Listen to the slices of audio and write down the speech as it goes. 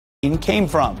came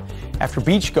from after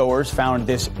beachgoers found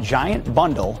this giant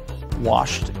bundle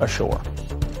washed ashore.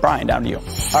 Brian, down to you.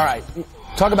 All right.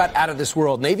 Talk about out of this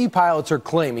world. Navy pilots are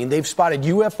claiming they've spotted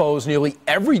UFOs nearly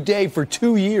every day for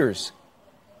 2 years.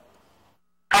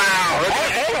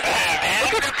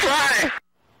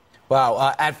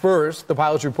 Wow. At first, the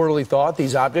pilots reportedly thought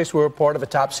these objects were a part of a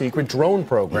top-secret drone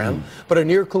program, but a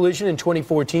near collision in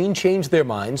 2014 changed their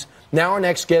minds. Now our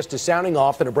next guest is sounding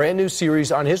off in a brand new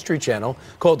series on History Channel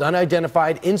called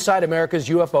Unidentified Inside America's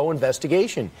UFO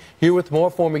Investigation. Here with more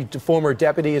former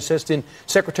Deputy Assistant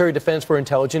Secretary of Defense for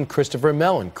Intelligence Christopher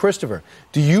Mellon. Christopher,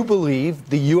 do you believe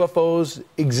the UFOs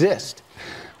exist?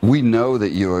 We know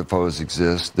that UFOs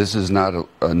exist. This is not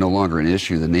no longer an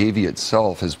issue. The Navy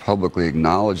itself has publicly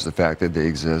acknowledged the fact that they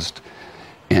exist,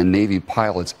 and Navy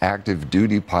pilots, active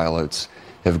duty pilots,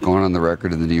 have gone on the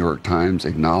record in the New York Times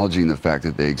acknowledging the fact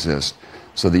that they exist.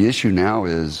 So the issue now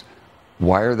is,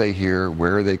 why are they here?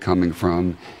 Where are they coming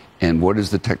from? And what is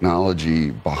the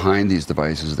technology behind these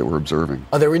devices that we're observing?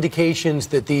 Are there indications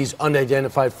that these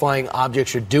unidentified flying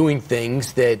objects are doing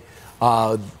things that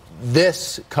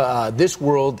this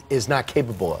world is not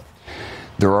capable of?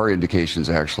 There are indications,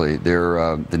 actually.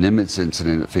 The Nimitz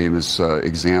incident, a famous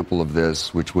example of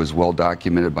this, which was well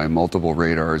documented by multiple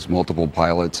radars, multiple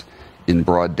pilots in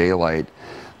broad daylight.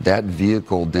 That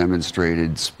vehicle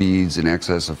demonstrated speeds in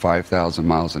excess of 5,000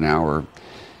 miles an hour.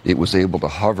 It was able to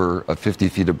hover 50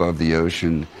 feet above the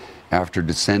ocean after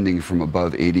descending from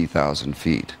above 80,000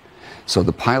 feet. So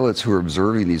the pilots who are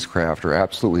observing these craft are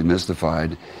absolutely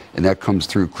mystified, and that comes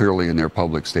through clearly in their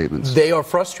public statements. They are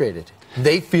frustrated.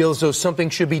 They feel as though something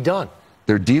should be done.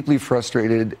 They're deeply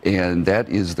frustrated, and that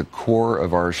is the core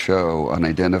of our show,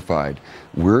 Unidentified.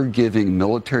 We're giving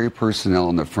military personnel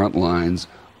on the front lines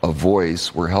a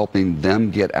voice. We're helping them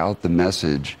get out the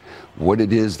message, what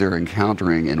it is they're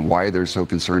encountering and why they're so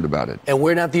concerned about it. And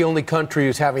we're not the only country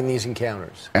who's having these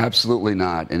encounters. Absolutely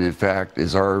not. And in fact,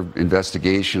 as our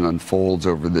investigation unfolds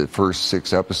over the first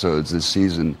 6 episodes this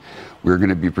season, we're going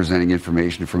to be presenting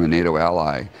information from a NATO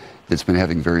ally that's been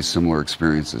having very similar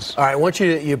experiences. All right, I want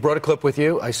you brought a clip with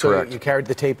you. I saw Correct. you carried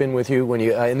the tape in with you when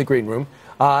you in the green room.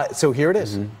 So here it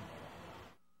is.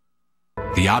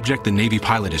 The object the Navy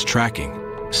pilot is tracking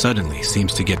suddenly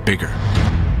seems to get bigger.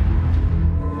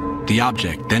 The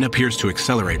object then appears to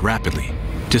accelerate rapidly,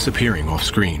 disappearing off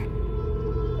screen.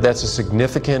 That's a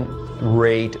significant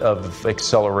rate of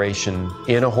acceleration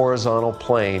in a horizontal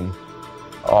plane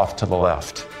off to the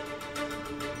left.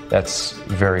 That's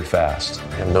very fast.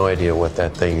 I have no idea what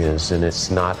that thing is, and it's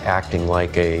not acting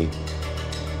like a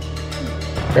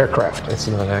Aircraft. It's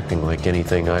not acting like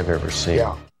anything I've ever seen.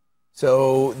 Yeah.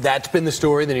 So that's been the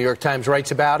story. The New York Times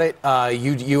writes about it.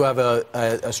 You have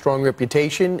a strong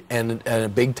reputation and a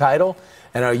big title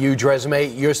and a huge resume.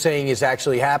 You're saying is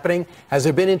actually happening. Has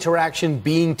there been interaction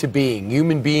being to being,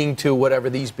 human being to whatever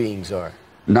these beings are?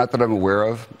 Not that I'm aware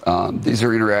of. These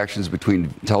are interactions between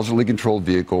intelligently controlled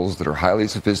vehicles that are highly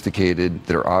sophisticated,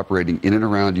 that are operating in and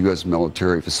around U.S.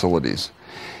 military facilities.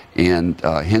 And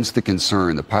hence the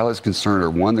concern. The pilots' concern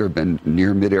are, one, there have been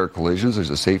near mid-air collisions.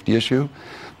 There's a safety issue.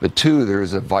 But two, there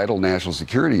is a vital national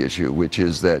security issue, which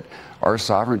is that our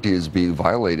sovereignty is being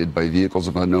violated by vehicles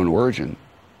of unknown origin.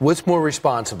 What's more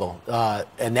responsible,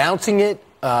 announcing it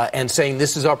and saying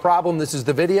this is our problem, this is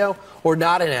the video, or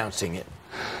not announcing it?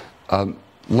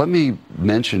 Let me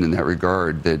mention in that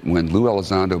regard that when Lou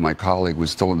Elizondo, my colleague,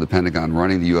 was still in the Pentagon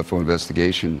running the UFO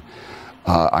investigation,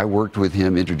 I worked with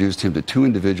him, introduced him to 2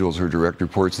 individuals who are direct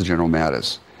reports to General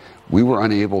Mattis. We were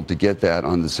unable to get that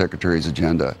on the Secretary's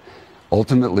agenda.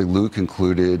 Ultimately, Lou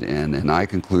concluded and I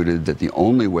concluded that the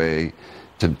only way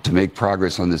to make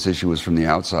progress on this issue was from the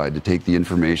outside, to take the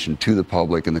information to the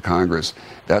public and the Congress.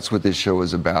 That's what this show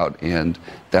is about, and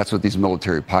that's what these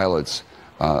military pilots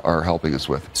are helping us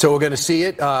with. So we're going to see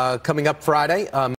it coming up Friday.